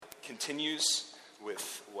continues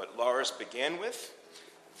with what Lars began with,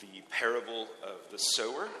 the parable of the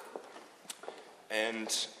sower. And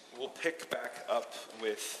we'll pick back up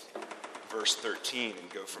with verse 13 and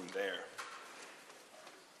go from there.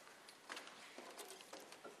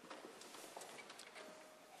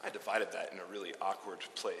 I divided that in a really awkward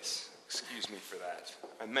place. Excuse me for that.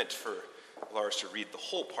 I meant for Lars to read the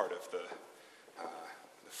whole part of the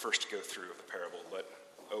first go-through of the parable, but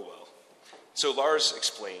oh well. So Lars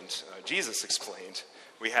explained, Jesus explained,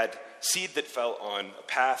 we had seed that fell on a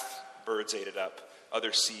path, birds ate it up.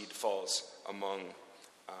 Other seed falls among,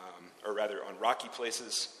 on rocky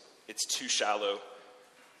places. It's too shallow,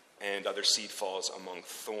 and other seed falls among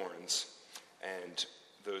thorns, and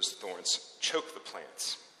those thorns choke the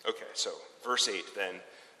plants. Okay, so verse 8 then,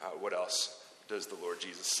 what else does the Lord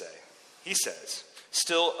Jesus say? He says,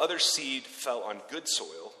 still other seed fell on good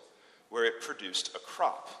soil where it produced a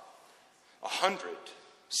crop, 100,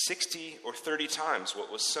 60, or 30 times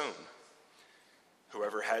what was sown.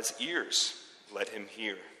 Whoever has ears, let him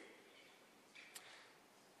hear.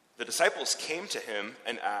 The disciples came to him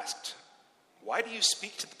and asked, why do you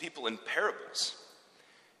speak to the people in parables?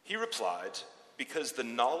 He replied, because the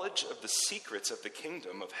knowledge of the secrets of the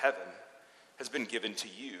kingdom of heaven has been given to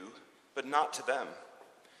you, but not to them.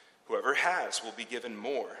 Whoever has will be given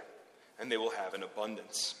more, and they will have an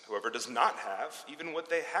abundance. Whoever does not have, even what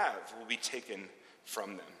they have will be taken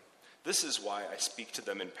from them. This is why I speak to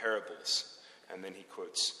them in parables. And then he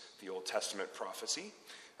quotes the Old Testament prophecy.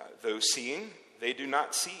 Though seeing, they do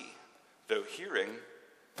not see. Though hearing,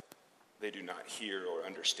 they do not hear or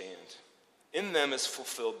understand. In them is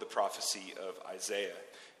fulfilled the prophecy of Isaiah.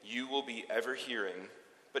 You will be ever hearing,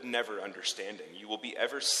 but never understanding. You will be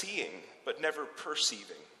ever seeing, but never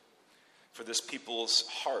perceiving. For this people's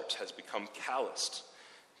heart has become calloused.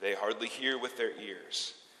 They hardly hear with their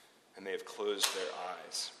ears, and they have closed their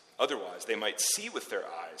eyes. Otherwise, they might see with their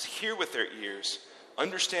eyes, hear with their ears,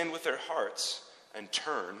 understand with their hearts, and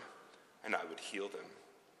turn, and I would heal them.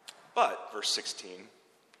 But, verse 16,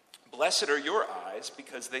 blessed are your eyes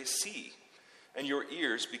because they see, and your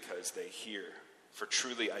ears because they hear. For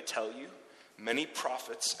truly I tell you, many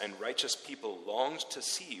prophets and righteous people longed to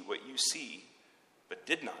see what you see, but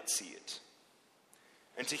did not see it,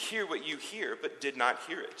 and to hear what you hear, but did not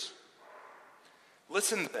hear it.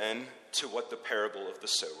 Listen then to what the parable of the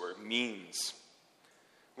sower means.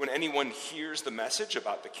 When anyone hears the message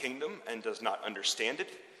about the kingdom and does not understand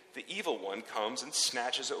it, the evil one comes and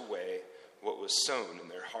snatches away what was sown in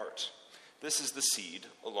their heart. This is the seed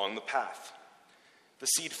along the path. The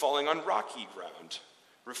seed falling on rocky ground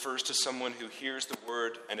refers to someone who hears the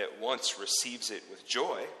word and at once receives it with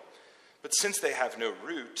joy. But since they have no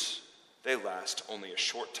root, they last only a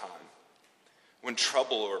short time. When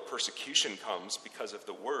trouble or persecution comes because of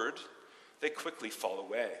the word, they quickly fall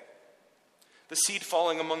away. The seed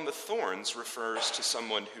falling among the thorns refers to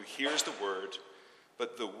someone who hears the word,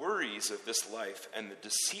 but the worries of this life and the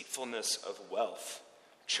deceitfulness of wealth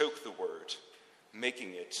choke the word,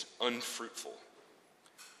 making it unfruitful.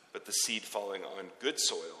 But the seed falling on good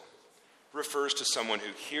soil refers to someone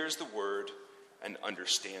who hears the word and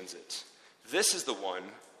understands it. This is the one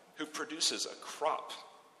who produces a crop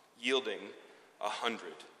yielding 100,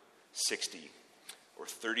 60, or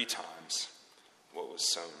 30 times what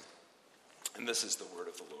was sown. And this is the word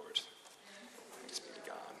of the Lord. Thanks be to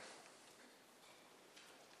God.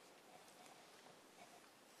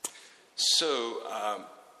 So,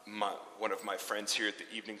 one of my friends here at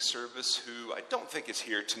the evening service, who I don't think is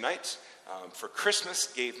here tonight, for Christmas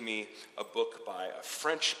gave me a book by a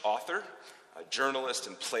French author, a journalist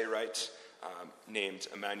and playwright named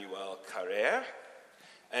Emmanuel Carrère.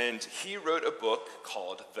 And he wrote a book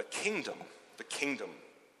called The Kingdom.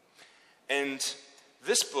 And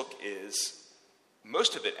this book is,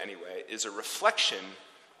 most of it anyway, is a reflection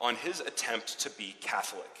on his attempt to be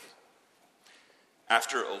Catholic.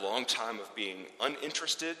 After a long time of being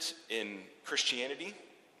uninterested in Christianity,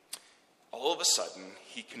 all of a sudden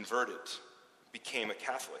he converted, became a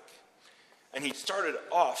Catholic. And he started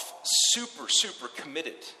off super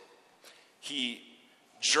committed. He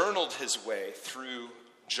journaled his way through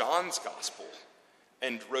John's Gospel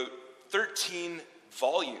and wrote 13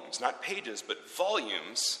 volumes, not pages, but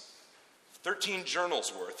volumes, 13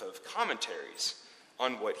 journals worth of commentaries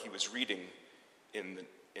on what he was reading in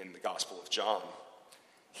the Gospel of John.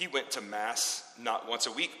 He went to Mass not once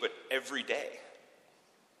a week, but every day.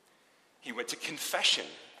 He went to confession.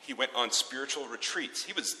 He went on spiritual retreats.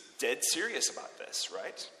 He was dead serious about this,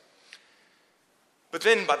 right? But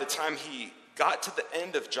then by the time he got to the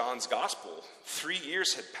end of John's Gospel, 3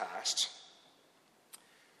 years had passed.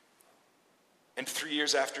 And 3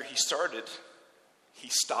 years after he started, he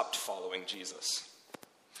stopped following Jesus.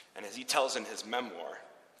 And as he tells in his memoir,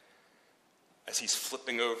 as he's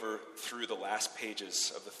flipping over through the last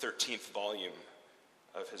pages of the 13th volume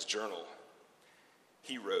of his journal,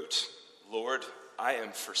 he wrote, "Lord, I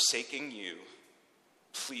am forsaking you.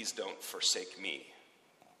 Please don't forsake me."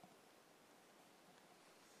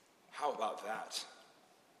 How about that?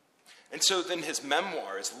 And so then his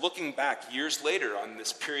memoir is looking back years later on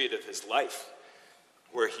this period of his life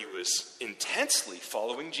where he was intensely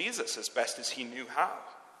following Jesus as best as he knew how,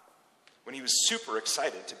 when he was super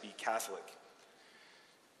excited to be Catholic.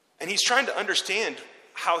 And he's trying to understand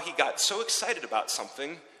how he got so excited about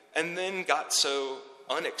something and then got so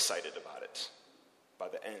unexcited about it by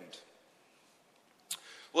the end.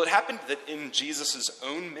 Well, it happened that in Jesus'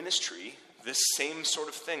 own ministry, this same sort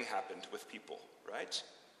of thing happened with people, right?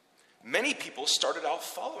 Many people started out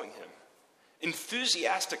following him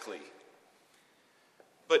enthusiastically.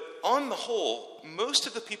 But on the whole, most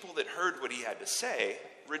of the people that heard what he had to say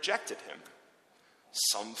rejected him.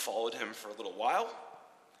 Some followed him for a little while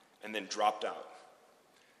and then dropped out.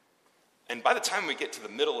 And by the time we get to the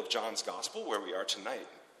middle of John's gospel, where we are tonight,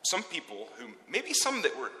 some people who, maybe some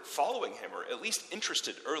that were following him or at least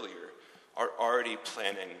interested earlier, are already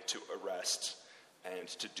planning to arrest and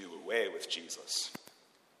to do away with Jesus.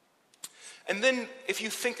 And then if you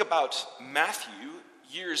think about Matthew,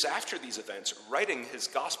 years after these events, writing his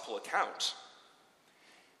gospel account,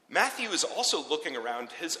 Matthew is also looking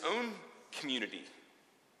around his own community.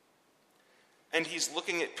 And he's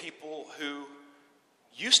looking at people who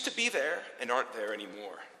used to be there and aren't there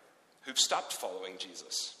anymore, who've stopped following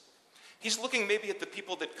Jesus. He's looking maybe at the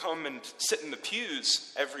people that come and sit in the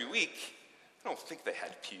pews every week. I don't think they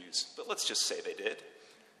had pews, but let's just say they did.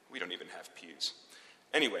 We don't even have pews.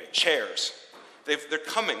 Anyway, chairs. They're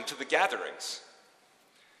coming to the gatherings.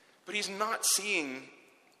 But he's not seeing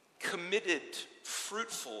committed,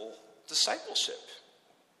 fruitful discipleship.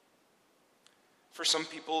 For some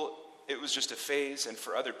people, it was just a phase, and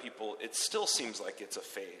for other people, it still seems like it's a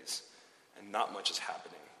phase, and not much is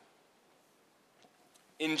happening.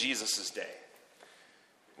 In Jesus' day,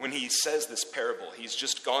 when he says this parable, he's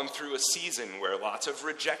just gone through a season where lots of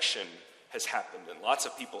rejection has happened, and lots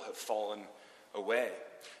of people have fallen away.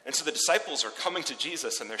 And so the disciples are coming to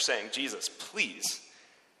Jesus, and they're saying, "Jesus, please,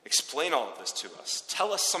 explain all of this to us.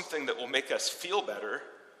 Tell us something that will make us feel better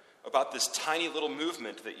about this tiny little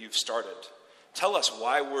movement that you've started. Tell us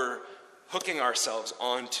why we're hooking ourselves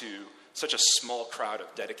onto such a small crowd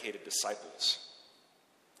of dedicated disciples,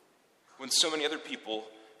 when so many other people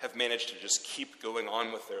have managed to just keep going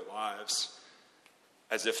on with their lives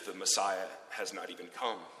as if the Messiah has not even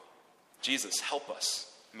come. Jesus, help us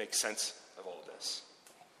make sense of all this."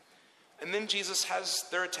 And then Jesus has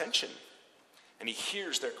their attention, and he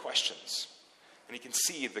hears their questions, and he can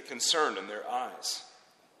see the concern in their eyes.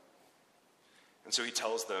 And so he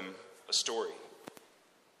tells them a story.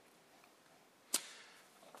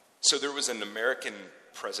 So there was an American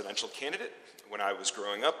presidential candidate when I was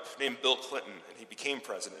growing up named Bill Clinton, and he became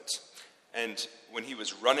president. And when he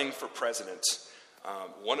was running for president,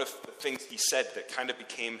 one of the things he said that kind of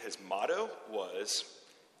became his motto was,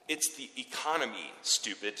 "It's the economy,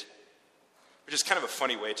 stupid," which is kind of a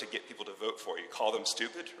funny way to get people to vote for you. Call them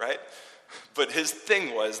stupid, right? But his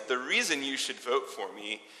thing was, the reason you should vote for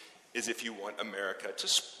me is if you want America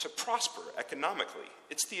to prosper economically.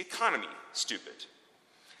 It's the economy, stupid.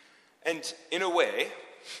 And in a way,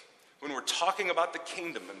 when we're talking about the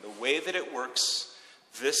kingdom and the way that it works,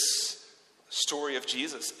 this story of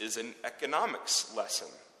Jesus is an economics lesson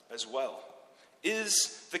as well.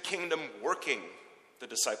 Is the kingdom working, the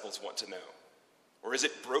disciples want to know? Or is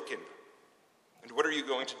it broken? And what are you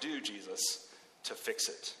going to do, Jesus, to fix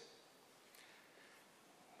it?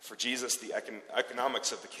 For Jesus, the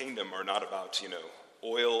economics of the kingdom are not about,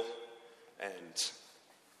 oil and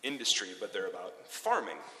industry, but they're about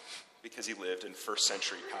farming, because he lived in first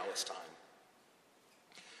century Palestine.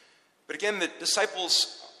 But again, the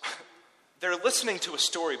disciples, they're listening to a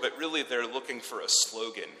story, but really they're looking for a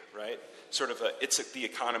slogan, right? Sort of it's the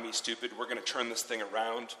economy, stupid, we're going to turn this thing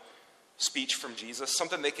around speech from Jesus,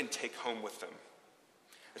 something they can take home with them.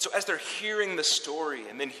 And so as they're hearing the story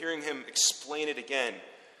and then hearing him explain it again,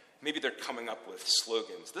 maybe they're coming up with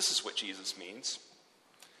slogans. This is what Jesus means.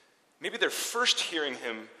 Maybe they're first hearing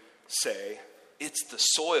him say, "It's the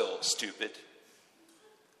soil, stupid.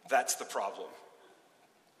 That's the problem."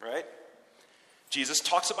 Right? Jesus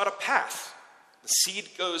talks about a path. The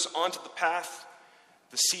seed goes onto the path.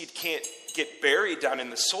 The seed can't get buried down in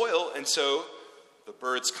the soil, and so the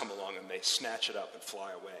birds come along and they snatch it up and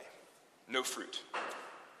fly away. No fruit.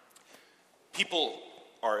 People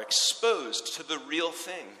are exposed to the real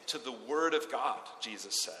thing, to the Word of God,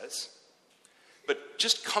 Jesus says. But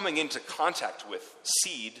just coming into contact with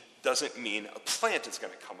seed doesn't mean a plant is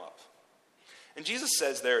going to come up. And Jesus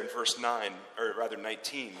says there in verse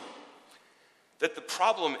 19, that the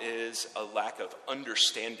problem is a lack of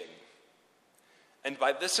understanding. And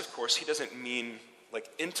by this, of course, he doesn't mean like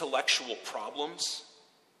intellectual problems.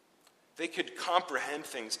 They could comprehend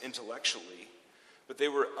things intellectually, but they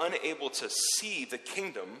were unable to see the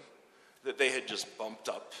kingdom that they had just bumped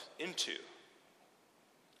up into.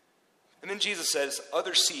 And then Jesus says,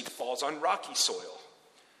 other seed falls on rocky soil.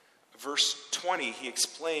 Verse 20, he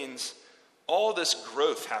explains, all this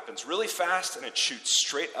growth happens really fast and it shoots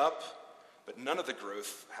straight up, but none of the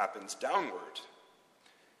growth happens downward.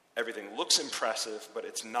 Everything looks impressive, but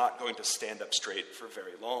it's not going to stand up straight for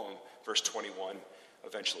very long. Verse 21,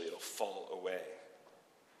 eventually it'll fall away.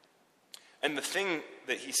 And the thing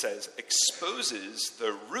that he says exposes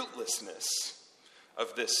the rootlessness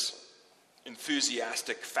of this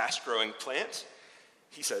enthusiastic, fast-growing plant,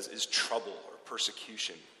 he says, is trouble or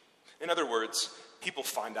persecution. In other words, people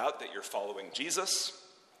find out that you're following Jesus.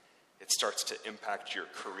 It starts to impact your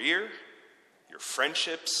career, your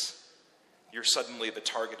friendships. You're suddenly the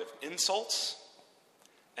target of insults.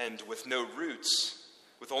 And with no roots,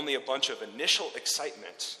 with only a bunch of initial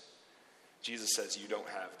excitement, Jesus says you don't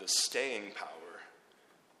have the staying power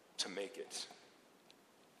to make it.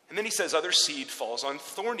 And then he says other seed falls on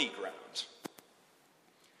thorny ground.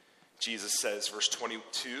 Jesus says, verse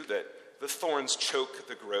 22, that the thorns choke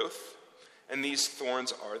the growth, and these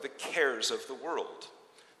thorns are the cares of the world,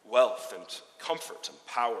 wealth and comfort and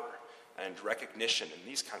power and recognition and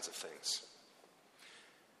these kinds of things.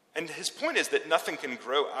 And his point is that nothing can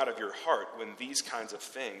grow out of your heart when these kinds of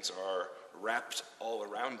things are wrapped all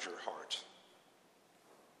around your heart.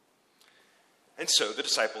 And so the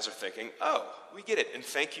disciples are thinking, oh, we get it. And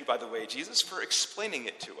thank you, by the way, Jesus, for explaining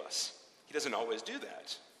it to us. He doesn't always do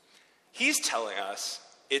that. He's telling us,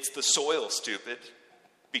 it's the soil, stupid.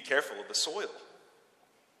 Be careful of the soil.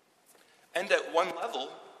 And at one level,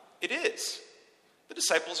 it is. The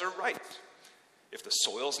disciples are right. If the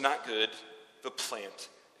soil's not good, the plant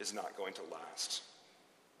is not going to last.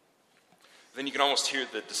 Then you can almost hear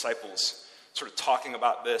the disciples sort of talking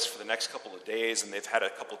about this for the next couple of days, and they've had a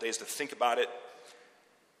couple of days to think about it.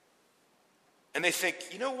 And they think,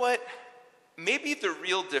 you know what? Maybe the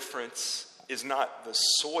real difference is not the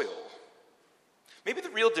soil. Maybe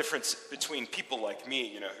the real difference between people like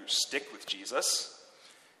me, who stick with Jesus,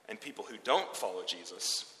 and people who don't follow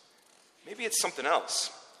Jesus, maybe it's something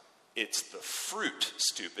else. It's the fruit,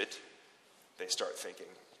 stupid, they start thinking.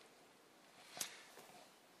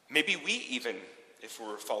 Maybe we even, if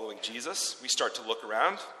we're following Jesus, we start to look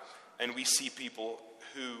around and we see people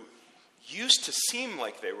who used to seem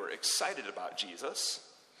like they were excited about Jesus,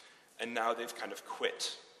 and now they've kind of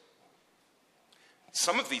quit.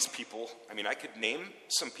 Some of these people, I could name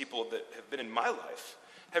some people that have been in my life,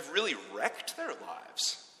 have really wrecked their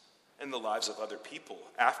lives and the lives of other people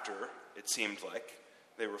after it seemed like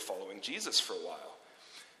they were following Jesus for a while.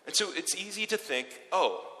 And so it's easy to think,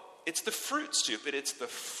 oh, it's the fruit, stupid. It's the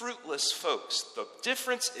fruitless folks. The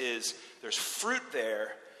difference is there's fruit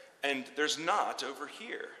there and there's not over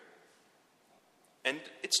here. And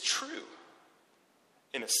it's true,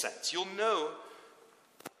 in a sense. You'll know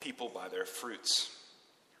people by their fruits.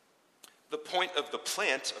 The point of the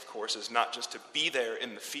plant, of course, is not just to be there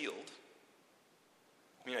in the field.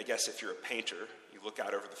 I guess if you're a painter, you look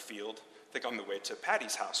out over the field. I think on the way to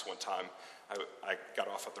Patty's house one time, I got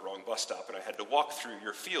off at the wrong bus stop and I had to walk through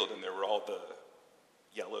your field and there were all the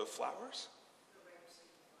yellow flowers.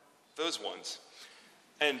 Those ones.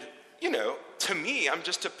 And, to me, I'm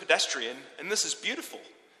just a pedestrian and this is beautiful.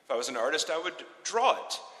 If I was an artist, I would draw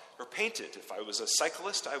it or paint it. If I was a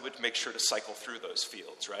cyclist, I would make sure to cycle through those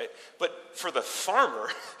fields, right? But for the farmer,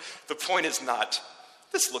 the point is not,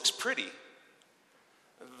 this looks pretty.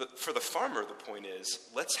 For the farmer, the point is,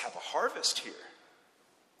 let's have a harvest here.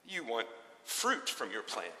 You want fruit from your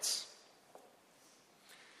plants.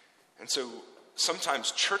 And so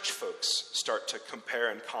sometimes church folks start to compare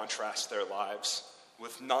and contrast their lives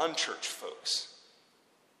with non-church folks.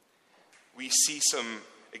 We see some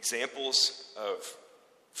examples of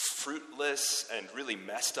fruitless and really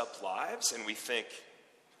messed up lives, and we think,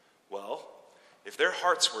 well, if their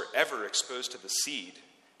hearts were ever exposed to the seed,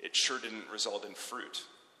 it sure didn't result in fruit.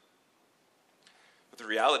 But the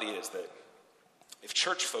reality is that if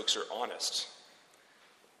church folks are honest,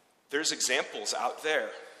 there's examples out there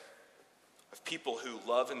of people who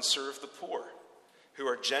love and serve the poor, who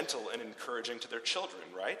are gentle and encouraging to their children,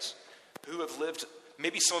 right? Who have lived,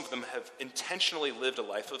 maybe some of them have intentionally lived a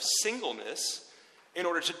life of singleness in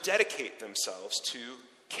order to dedicate themselves to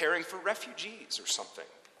caring for refugees or something.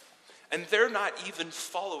 And they're not even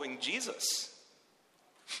following Jesus.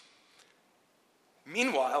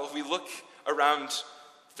 Meanwhile, we look around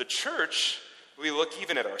the church, we look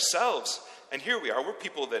even at ourselves, and here we are. We're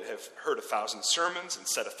people that have heard 1,000 sermons and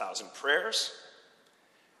said 1,000 prayers.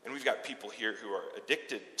 And we've got people here who are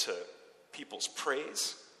addicted to people's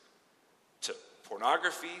praise, to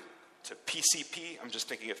pornography, to PCP. I'm just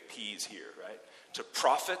thinking of P's here, right? To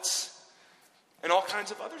prophets, and all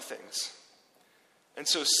kinds of other things. And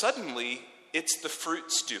so suddenly, it's the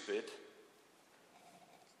fruit, stupid.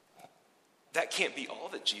 That can't be all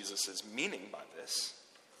that Jesus is meaning by this.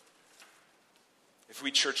 If we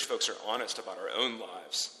church folks are honest about our own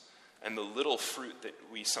lives and the little fruit that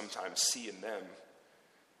we sometimes see in them,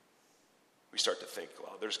 we start to think,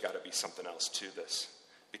 well, there's got to be something else to this.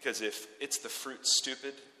 Because if it's the fruit,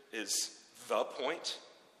 stupid, is the point,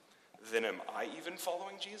 then am I even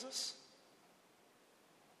following Jesus?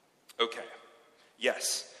 Okay,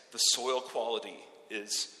 yes, the soil quality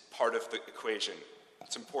is part of the equation.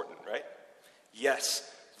 It's important, right? Yes,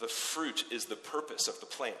 the fruit is the purpose of the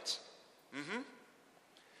plant.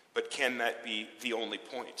 But can that be the only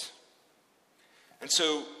point? And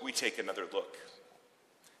so we take another look.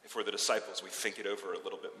 If we're the disciples, we think it over a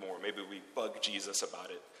little bit more. Maybe we bug Jesus about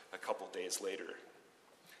it a couple days later.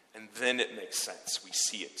 And then it makes sense. We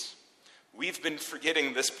see it. We've been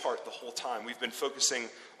forgetting this part the whole time. We've been focusing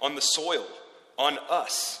on the soil, on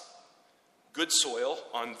us. Good soil,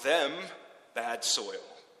 on them, bad soil.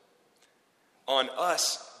 On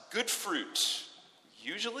us, good fruit,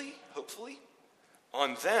 usually, hopefully.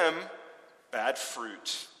 On them, bad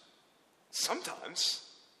fruit. Sometimes,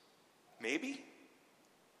 maybe.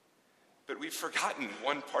 But we've forgotten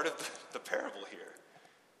one part of the parable here.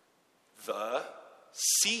 The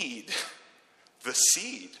seed. The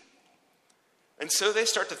seed. And so they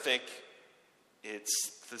start to think,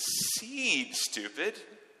 it's the seed, stupid.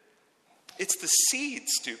 It's the seed,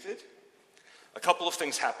 stupid. A couple of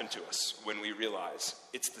things happen to us when we realize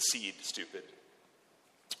it's the seed, stupid.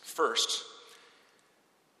 First,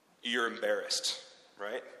 you're embarrassed,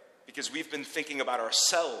 right? Because we've been thinking about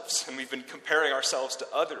ourselves and we've been comparing ourselves to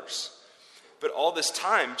others. But all this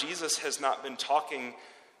time, Jesus has not been talking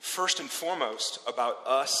first and foremost about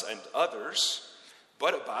us and others,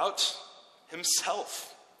 but about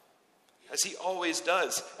himself, as he always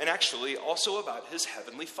does, and actually also about his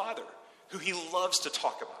heavenly Father, who he loves to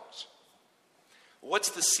talk about.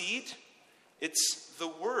 What's the seed? It's the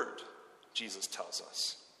word, Jesus tells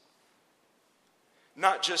us.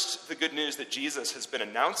 Not just the good news that Jesus has been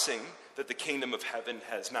announcing that the kingdom of heaven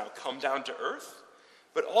has now come down to earth,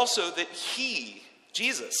 but also that he,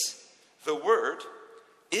 Jesus, the Word,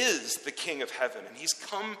 is the King of heaven, and he's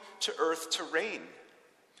come to earth to reign.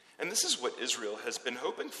 And this is what Israel has been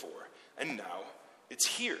hoping for, and now it's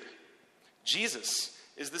here. Jesus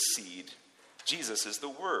is the seed. Jesus is the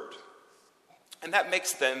Word. And that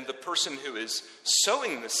makes then the person who is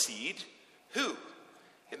sowing the seed, who?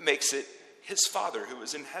 It makes it his Father who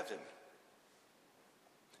is in heaven.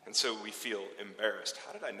 And so we feel embarrassed.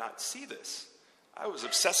 How did I not see this? I was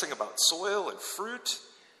obsessing about soil and fruit,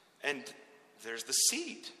 and there's the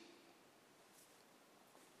seed.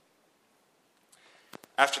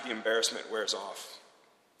 After the embarrassment wears off,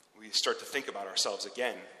 we start to think about ourselves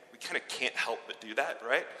again. We kind of can't help but do that,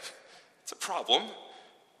 right? It's a problem,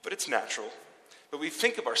 but it's natural. But we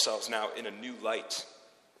think of ourselves now in a new light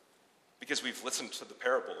because we've listened to the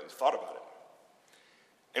parable and thought about it.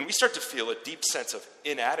 And we start to feel a deep sense of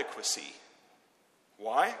inadequacy.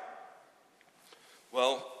 Why?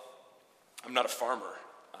 Well, I'm not a farmer.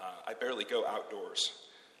 I barely go outdoors.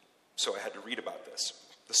 So I had to read about this.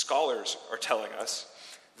 The scholars are telling us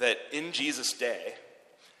that in Jesus' day,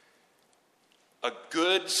 a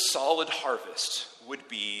good solid harvest would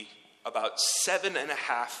be about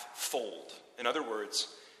 7.5-fold. In other words,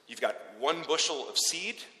 you've got 1 bushel of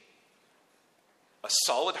seed. A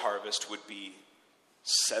solid harvest would be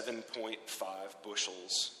 7.5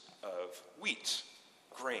 bushels of wheat,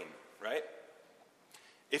 grain, right?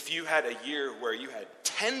 If you had a year where you had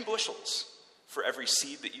 10 bushels for every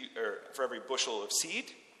for every bushel of seed,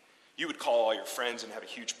 you would call all your friends and have a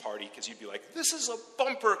huge party because you'd be like, this is a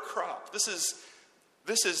bumper crop. This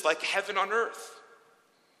is like heaven on earth.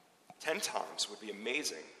 10 times would be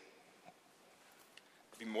amazing.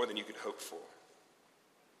 It would be more than you could hope for.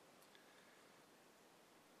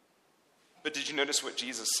 But did you notice what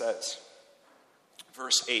Jesus says?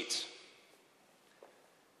 Verse 8.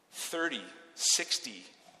 30, 60,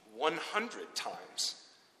 100 times.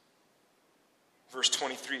 Verse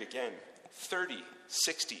 23 again. 30,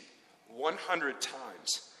 60, 100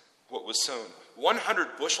 times. what was sown.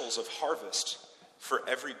 100 bushels of harvest for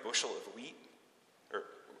every bushel of wheat or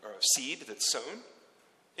seed that's sown.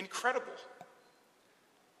 Incredible.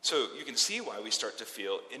 So you can see why we start to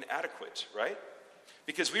feel inadequate, right?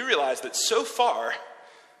 Because we realize that so far,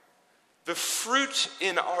 the fruit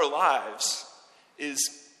in our lives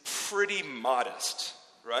is pretty modest,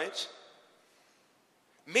 right?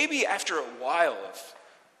 Maybe after a while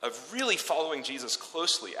of really following Jesus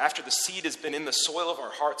closely, after the seed has been in the soil of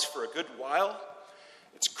our hearts for a good while,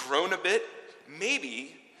 it's grown a bit,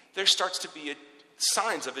 maybe there starts to be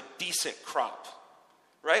signs of a decent crop,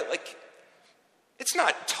 right? Like, it's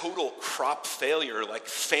not total crop failure like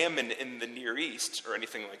famine in the Near East or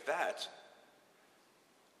anything like that.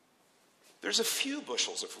 There's a few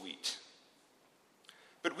bushels of wheat.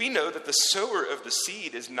 But we know that the sower of the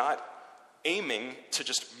seed is not aiming to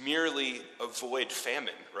just merely avoid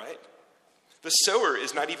famine, right? The sower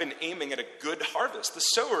is not even aiming at a good harvest. The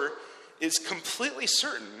sower is completely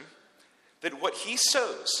certain that what he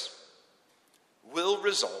sows will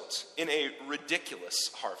result in a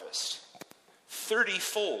ridiculous harvest.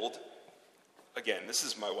 30-fold, again, this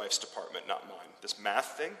is my wife's department, not mine, this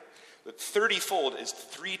math thing, but 30-fold is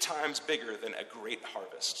 3 times bigger than a great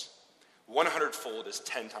harvest. 100-fold is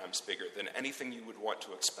 10 times bigger than anything you would want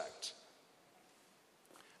to expect.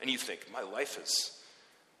 And you think, my life is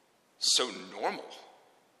so normal.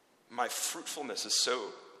 My fruitfulness is so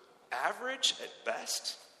average at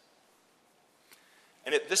best.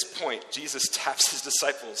 And at this point, Jesus taps his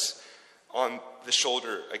disciples on the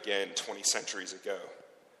shoulder again 20 centuries ago.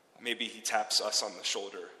 Maybe he taps us on the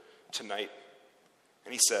shoulder tonight.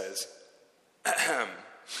 And he says,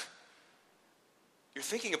 you're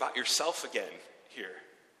thinking about yourself again here.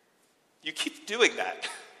 You keep doing that.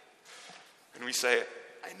 And we say,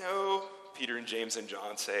 I know. Peter and James and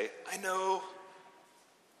John say, I know.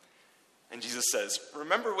 And Jesus says,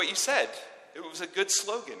 remember what you said. It was a good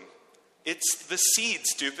slogan. It's the seed,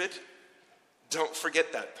 stupid. Don't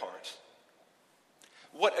forget that part.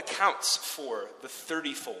 What accounts for the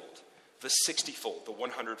 30-fold, the 60-fold, the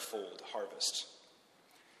 100-fold harvest?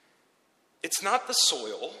 It's not the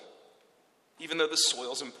soil, even though the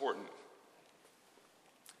soil's important.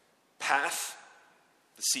 Path,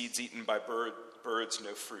 the seeds eaten by birds,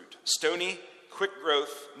 no fruit. Stony, quick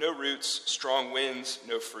growth, no roots, strong winds,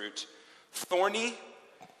 no fruit. Thorny,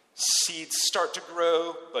 seeds start to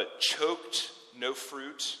grow, but choked, no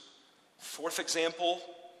fruit. 4th example,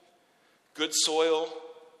 good soil,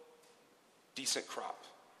 decent crop.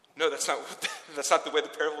 No, that's not the way the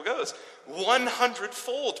parable goes.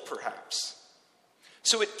 100-fold, perhaps.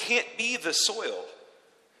 So it can't be the soil.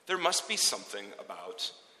 There must be something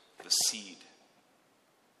about the seed.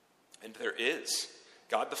 And there is.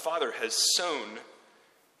 God the Father has sown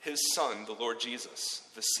his Son, the Lord Jesus,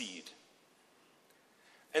 the seed.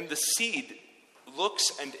 And the seed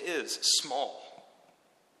looks and is small.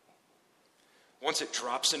 Once it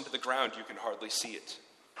drops into the ground, you can hardly see it.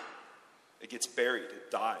 It gets buried, it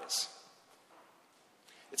dies.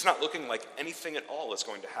 It's not looking like anything at all is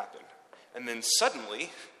going to happen. And then suddenly,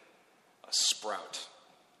 a sprout,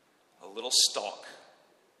 a little stalk,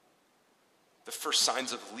 the first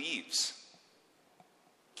signs of leaves.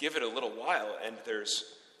 Give it a little while and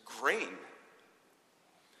there's grain.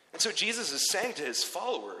 And so Jesus is saying to his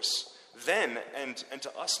followers then and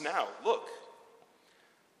to us now, look,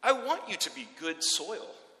 I want you to be good soil.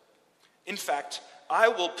 In fact, I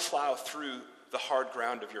will plow through the hard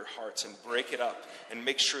ground of your hearts and break it up and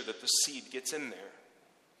make sure that the seed gets in there.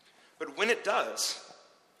 But when it does,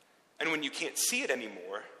 and when you can't see it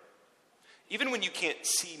anymore, even when you can't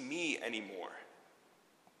see me anymore,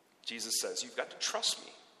 Jesus says, you've got to trust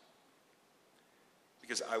me.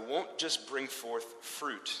 Because I won't just bring forth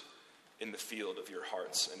fruit in the field of your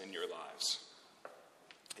hearts and in your lives.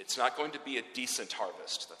 It's not going to be a decent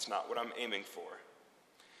harvest. That's not what I'm aiming for.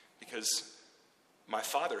 Because my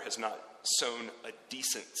Father has not sown a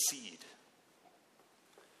decent seed.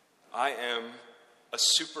 I am a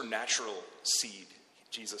supernatural seed,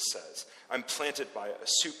 Jesus says. I'm planted by a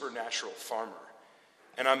supernatural farmer.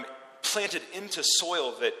 And I'm planted into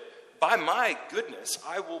soil that, by my goodness,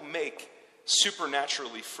 I will make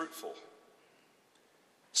supernaturally fruitful.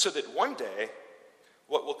 So that one day,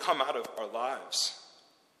 what will come out of our lives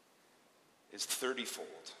is 30-fold,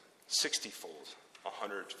 60-fold,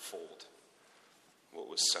 100-fold what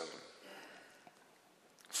was sown.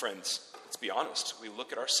 Friends, let's be honest. We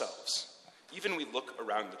look at ourselves. Even we look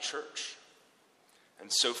around the church. And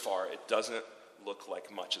so far, it doesn't look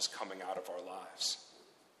like much is coming out of our lives.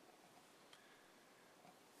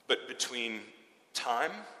 But between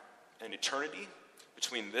time and eternity,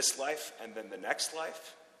 between this life and then the next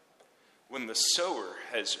life, when the sower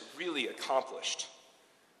has really accomplished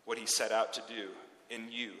what he set out to do in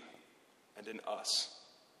you and in us,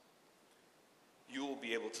 you will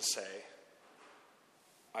be able to say,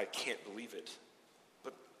 I can't believe it,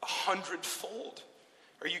 but 100-fold.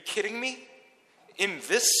 Are you kidding me? In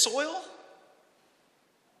this soil?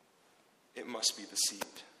 It must be the seed.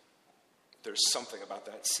 There's something about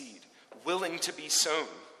that seed, willing to be sown,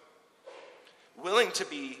 willing to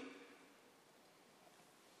be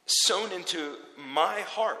sown into my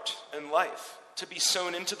heart and life, to be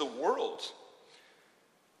sown into the world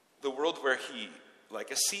where he,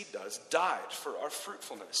 like a seed does, died for our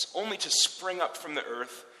fruitfulness, only to spring up from the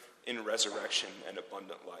earth in resurrection and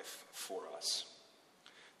abundant life for us.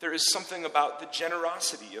 There is something about the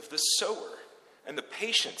generosity of the sower and the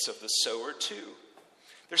patience of the sower too.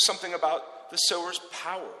 There's something about the sower's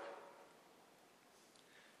power.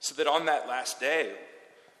 So that on that last day,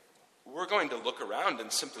 we're going to look around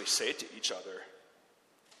and simply say to each other,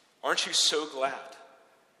 aren't you so glad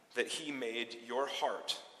that he made your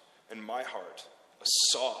heart and my heart a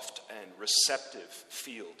soft and receptive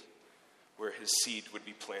field where his seed would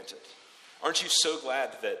be planted? Aren't you so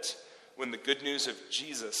glad that when the good news of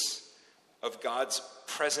Jesus, of God's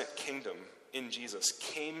present kingdom in Jesus,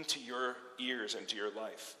 came to your ears and to your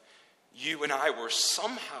life, you and I were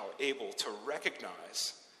somehow able to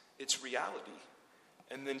recognize its reality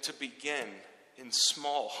and then to begin in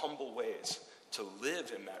small, humble ways to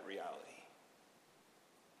live in that reality?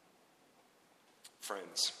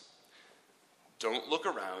 Friends, don't look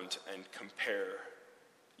around and compare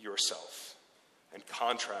yourself and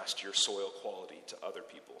contrast your soil quality to other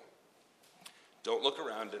people. Don't look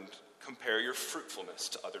around and compare your fruitfulness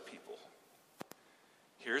to other people.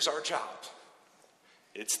 Here's our job.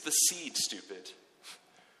 It's the seed, stupid.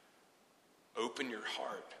 Open your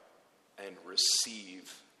heart and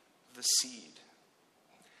receive the seed.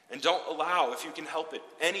 And don't allow, if you can help it,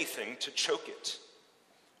 anything to choke it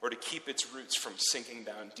or to keep its roots from sinking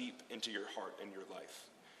down deep into your heart and your life.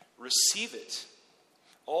 Receive it.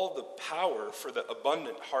 All the power for the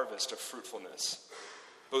abundant harvest of fruitfulness,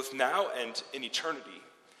 both now and in eternity,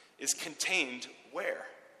 is contained where?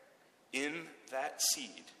 In that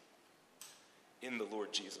seed, in the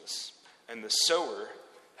Lord Jesus. And the sower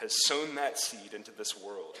has sown that seed into this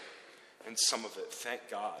world, and some of it, thank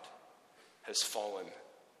God, has fallen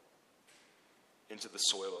into the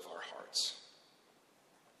soil of our hearts.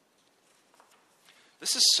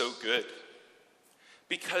 This is so good,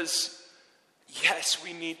 because yes,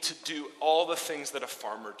 we need to do all the things that a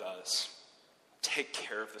farmer does. Take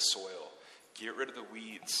care of the soil, get rid of the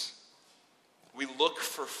weeds. We look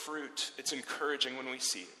for fruit. It's encouraging when we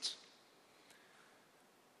see it.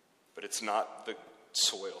 But it's not the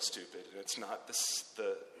soil, stupid, and it's not the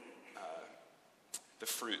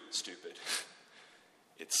fruit, stupid.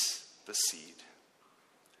 It's the seed.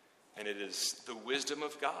 And it is the wisdom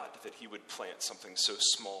of God that he would plant something so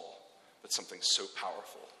small, but something so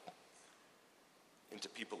powerful into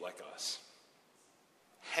people like us.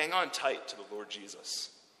 Hang on tight to the Lord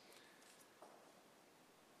Jesus,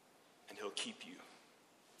 and he'll keep you,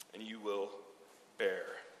 and you will bear.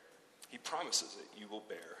 He promises it. You will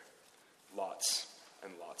bear lots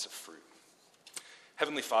and lots of fruit.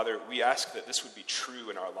 Heavenly Father, we ask that this would be true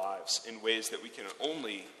in our lives in ways that we can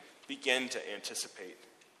only begin to anticipate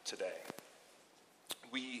today.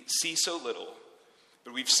 We see so little,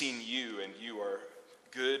 but we've seen you, and you are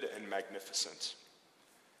good and magnificent.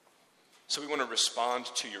 So we want to respond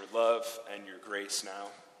to your love and your grace now.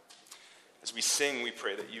 As we sing, we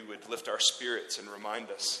pray that you would lift our spirits and remind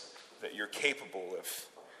us that you're capable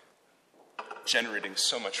of generating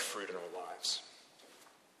so much fruit in our lives.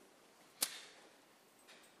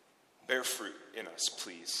 Bear fruit in us,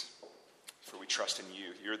 please, for we trust in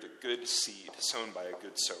you. You're the good seed sown by a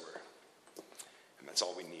good sower, and that's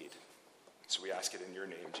all we need. So we ask it in your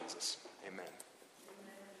name, Jesus. Amen.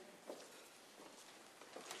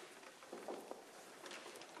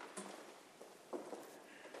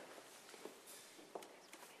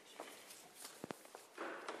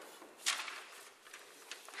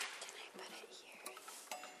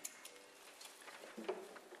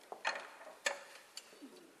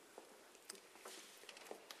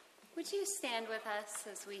 Would you stand with us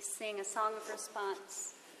as we sing a song of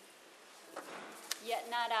response? Yet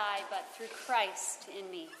not I, but through Christ in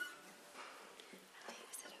me.